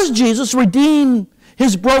 How does Jesus redeem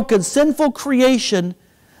His broken, sinful creation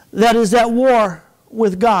that is at war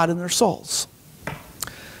with God in their souls?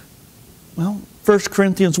 Well, 1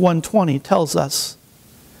 Corinthians 1:20 tells us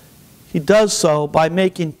He does so by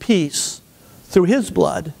making peace through His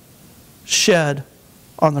blood shed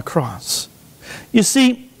on the cross. You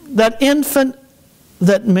see, that infant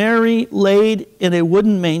that Mary laid in a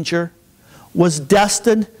wooden manger was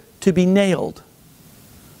destined to be nailed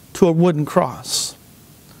to a wooden cross.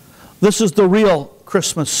 This is the real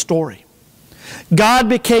Christmas story. God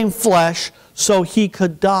became flesh so He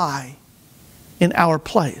could die in our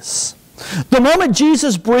place. The moment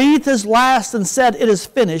Jesus breathed His last and said, "It is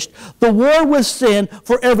finished," the war with sin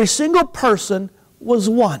for every single person was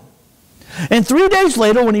won. And 3 days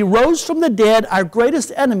later, when He rose from the dead, our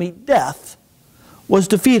greatest enemy, death, was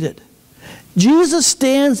defeated. Jesus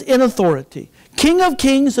stands in authority, King of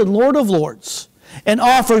kings and Lord of lords, and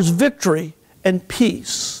offers victory and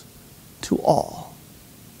peace to all.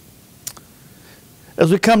 As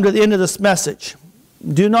we come to the end of this message,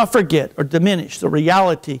 do not forget or diminish the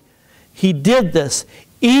reality He did this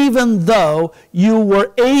even though you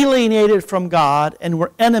were alienated from God and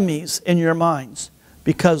were enemies in your minds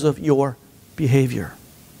because of your behavior.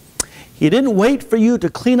 He didn't wait for you to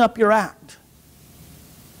clean up your act.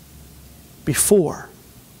 Before,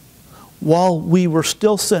 while we were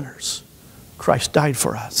still sinners, Christ died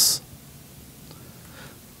for us.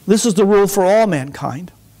 This is the rule for all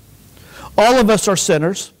mankind. All of us are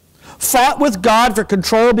sinners, fought with God for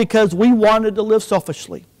control because we wanted to live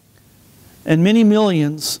selfishly. And many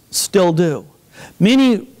millions still do.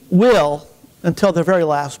 Many will until their very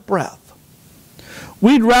last breath.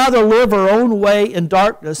 We'd rather live our own way in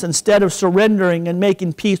darkness instead of surrendering and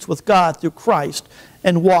making peace with God through Christ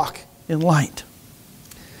and walk in light.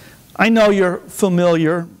 I know you're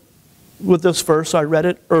familiar with this verse. I read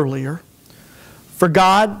it earlier. "For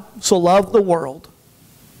God so loved the world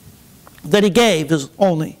that He gave His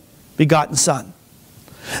only begotten Son,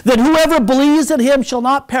 that whoever believes in Him shall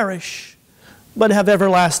not perish, but have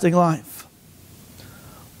everlasting life."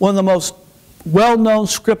 One of the most well-known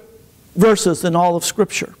verses in all of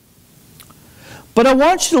Scripture. But I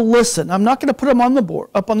want you to listen. I'm not going to put them on the board,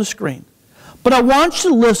 up on the screen. But I want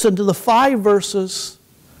you to listen to the 5 verses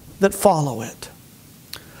that follow it.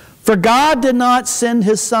 "For God did not send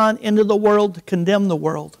His Son into the world to condemn the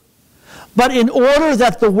world, but in order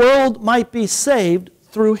that the world might be saved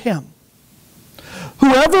through Him.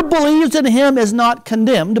 Whoever believes in Him is not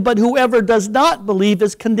condemned, but whoever does not believe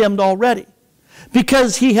is condemned already,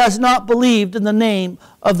 because he has not believed in the name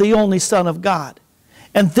of the only Son of God.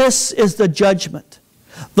 And this is the judgment.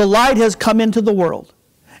 The light has come into the world,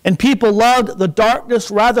 and people loved the darkness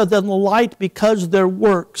rather than the light because their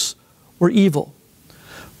works were evil.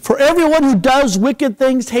 For everyone who does wicked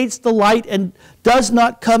things hates the light and does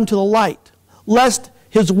not come to the light, lest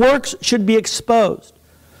his works should be exposed.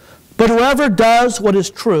 But whoever does what is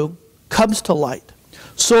true comes to light,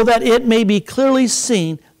 so that it may be clearly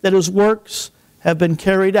seen that his works have been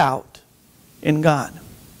carried out in God."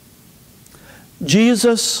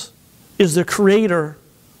 Jesus is the creator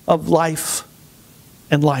of life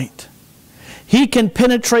and light. He can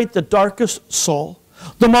penetrate the darkest soul.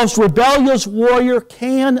 The most rebellious warrior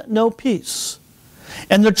can know peace.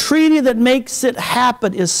 And the treaty that makes it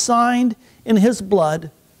happen is signed in His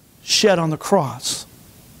blood shed on the cross.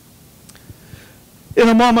 In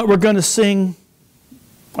a moment, we're going to sing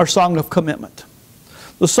our song of commitment.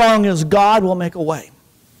 The song is God Will Make a Way.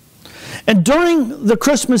 And during the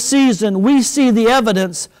Christmas season, we see the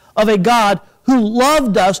evidence of a God who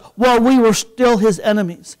loved us while we were still His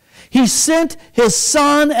enemies. He sent His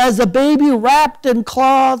Son as a baby wrapped in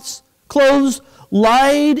clothes,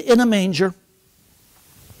 laid in a manger,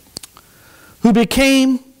 who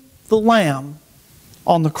became the Lamb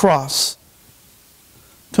on the cross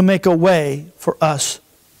to make a way for us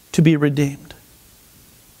to be redeemed.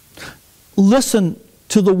 Listen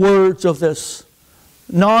to the words of this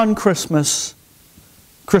non-Christmas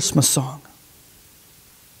Christmas song.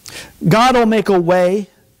 God will make a way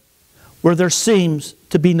where there seems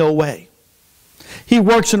to be no way. He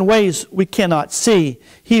works in ways we cannot see.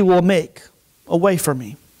 He will make a way for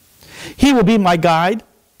me. He will be my guide,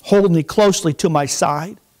 hold me closely to my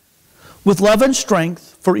side. With love and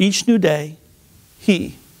strength for each new day,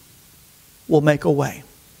 He will make a way.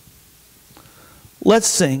 Let's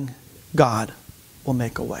sing, God Will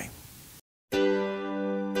Make a Way.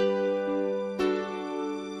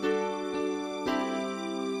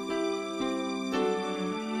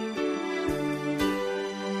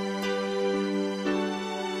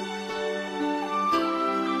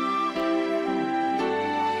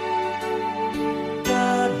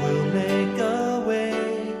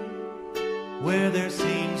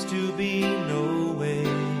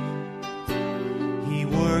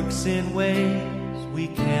 In ways we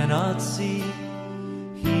cannot see,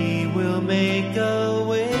 He will make a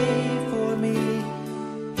way for me.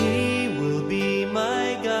 He will be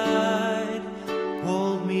my guide,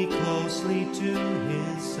 hold me closely to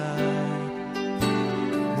His side.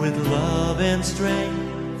 With love and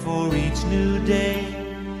strength for each new day,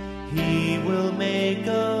 He will make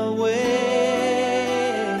a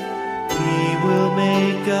way. He will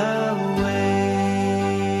make a way.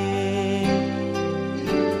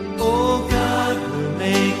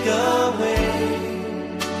 Make a way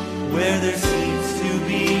where there seems to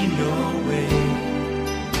be no way.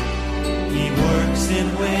 He works in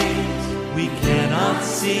ways we cannot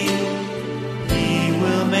see. He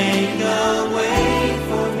will make a way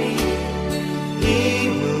for me. He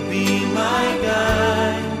will be my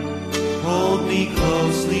guide, hold me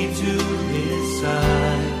closely to His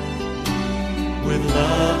side. With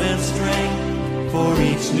love and strength for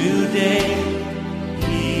each new day,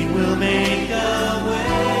 He will make a way.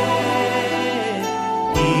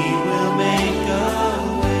 He will make a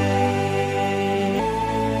way.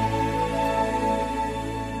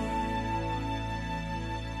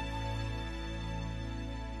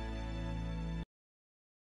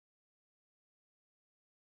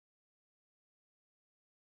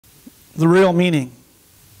 The real meaning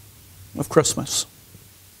of Christmas.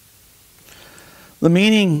 The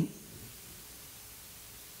meaning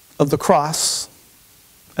of the cross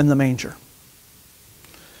and the manger.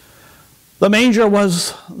 The manger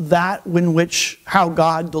was that in which how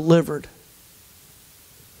God delivered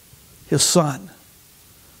His Son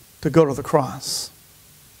to go to the cross.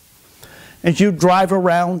 As you drive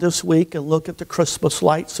around this week and look at the Christmas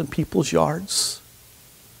lights in people's yards,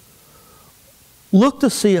 look to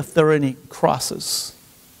see if there are any crosses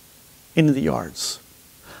in the yards.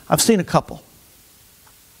 I've seen a couple.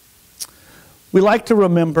 We like to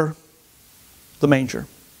remember the manger.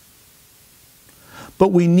 But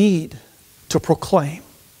we need to proclaim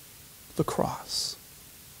the cross.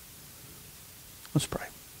 Let's pray.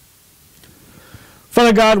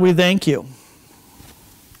 Father God, we thank You.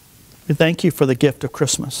 We thank You for the gift of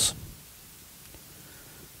Christmas.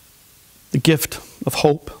 The gift of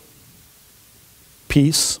hope,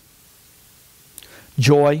 peace,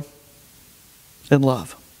 joy, and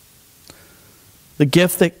love. The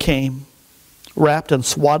gift that came wrapped in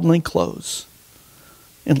swaddling clothes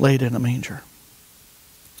and laid in a manger.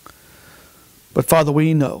 But Father,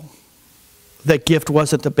 we know that gift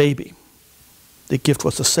wasn't a baby. The gift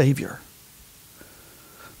was a Savior.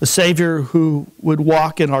 The Savior who would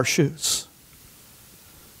walk in our shoes,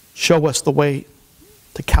 show us the way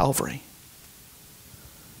to Calvary,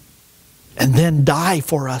 and then die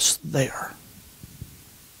for us there.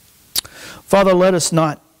 Father, let us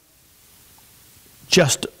not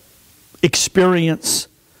just experience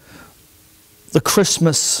the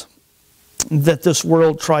Christmas that this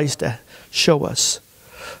world tries to show us,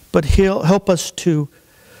 but He'll help us to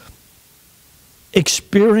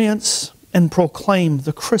experience and proclaim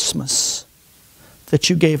the Christmas that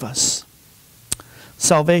you gave us.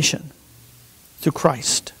 Salvation through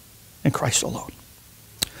Christ and Christ alone.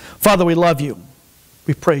 Father, we love you.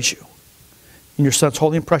 We praise you. In your Son's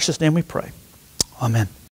holy and precious name we pray. Amen.